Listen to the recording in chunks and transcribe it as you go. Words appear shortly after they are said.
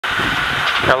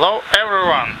Hello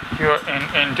everyone, you're in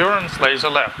Endurance Laser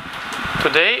Lab.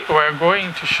 Today we're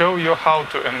going to show you how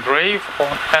to engrave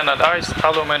on anodized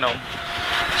aluminum.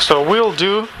 So we'll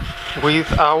do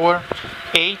with our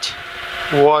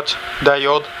 8-watt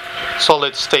diode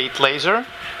solid state laser.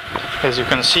 As you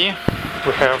can see,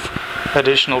 we have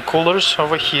additional coolers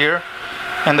over here,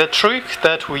 and the trick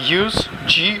that we use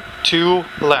G2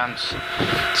 lens.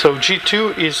 So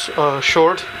G2 is a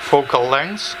short focal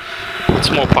length. It's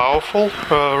more powerful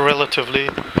relatively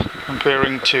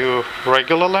comparing to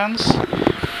regular lens,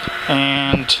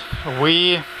 and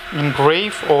we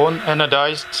engrave on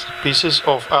anodized pieces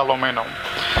of aluminum.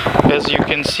 As you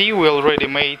can see, we already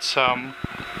made some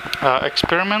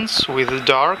experiments with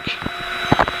dark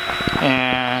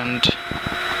and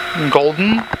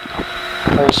golden,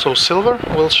 also silver.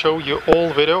 We'll show you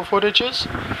all video footages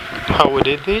how we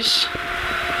did this.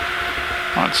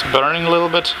 It's burning a little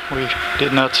bit. We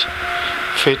did not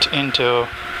fit into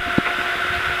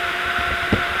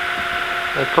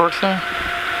accurately,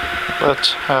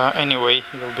 but anyway,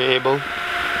 you'll be able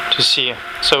to see.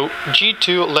 So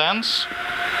G2 lens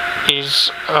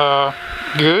is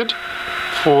good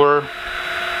for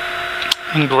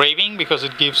engraving because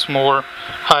it gives more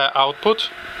higher output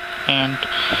and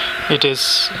it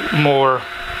is more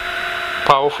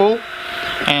powerful,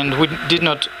 and we did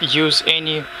not use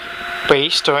any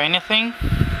paste or anything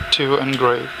to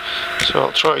engrave. So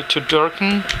I'll try to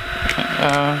darken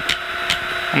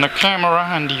on the camera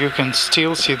and you can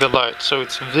still see the light. So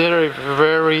it's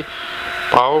very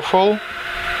powerful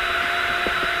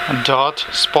dot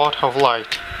spot of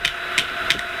light.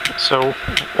 So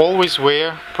always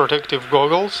wear protective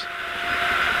goggles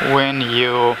when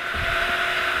you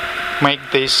make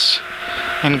this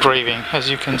engraving. As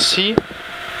you can see,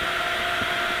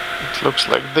 it looks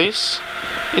like this.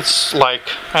 It's like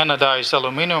anodized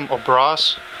aluminum or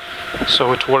brass,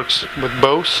 so it works with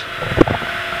both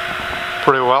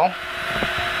pretty well.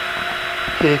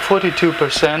 The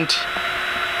 42%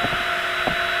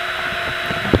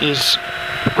 is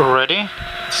ready.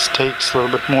 It takes a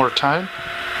little bit more time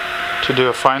to do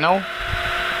a final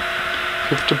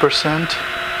 50%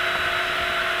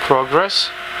 progress.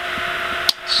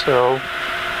 So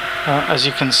as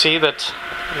you can see that,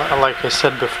 like I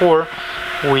said before,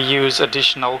 we use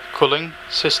additional cooling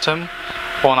system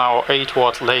on our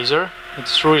 8-watt laser.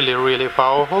 It's really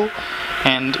powerful,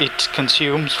 and it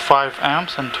consumes 5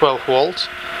 amps and 12 volts,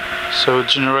 so it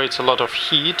generates a lot of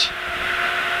heat.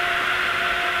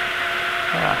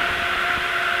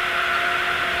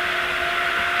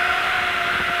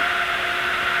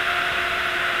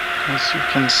 As you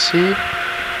can see,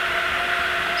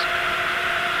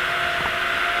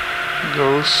 it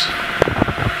goes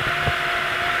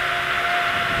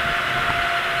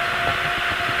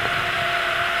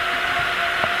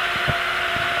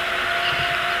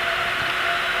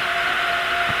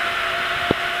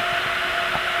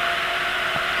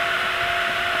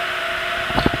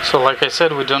so like I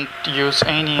said, we don't use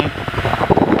any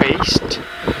paste,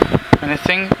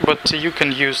 anything, but you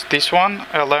can use this one,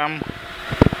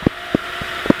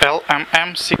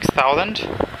 LMM 6000.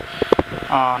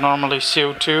 Normally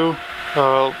CO2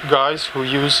 guys who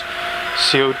use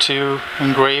CO2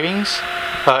 engraving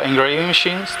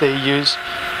machines, they use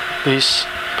this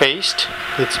paste.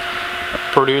 It's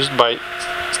produced by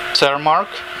Cermark,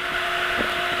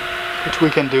 which we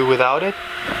can do without it.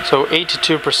 So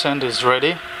 82% is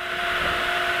ready.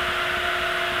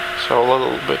 So a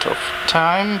little bit of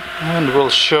time and we'll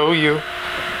show you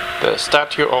the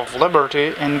Statue of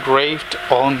Liberty engraved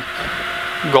on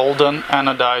golden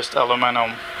anodized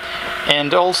aluminum.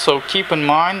 And also keep in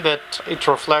mind that it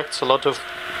reflects a lot of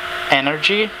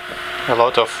energy, a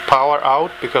lot of power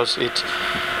out, because it's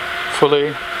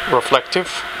fully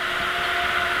reflective,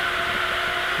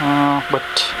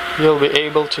 but you'll be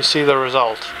able to see the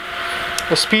result.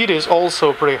 The speed is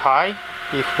also pretty high.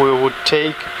 If we would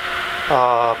take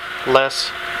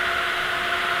less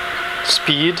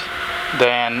speed,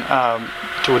 then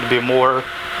it would be more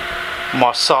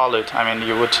solid. I mean,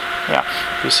 you would,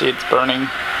 you see it's burning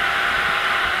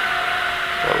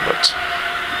a little bit.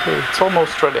 Okay, it's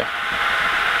almost ready.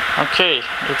 Okay,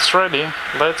 it's ready.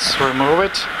 Let's remove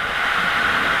it.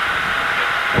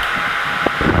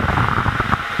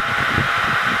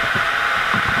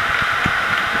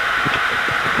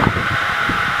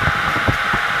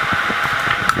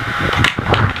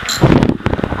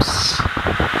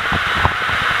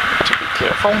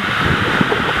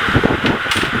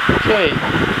 Okay,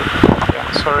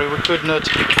 sorry we could not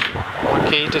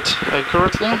locate it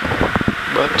accurately,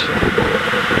 but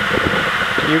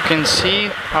you can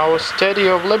see our Statue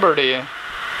of Liberty.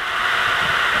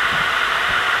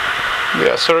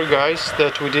 Yeah, sorry guys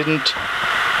that we didn't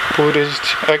put it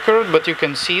accurate, but you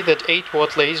can see that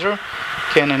 8-watt laser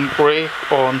can engrave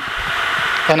on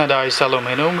anodized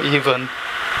aluminum, even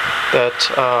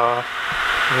that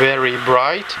very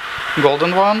bright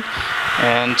golden one.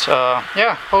 And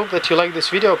yeah, hope that you like this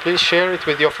video. Please share it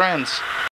with your friends.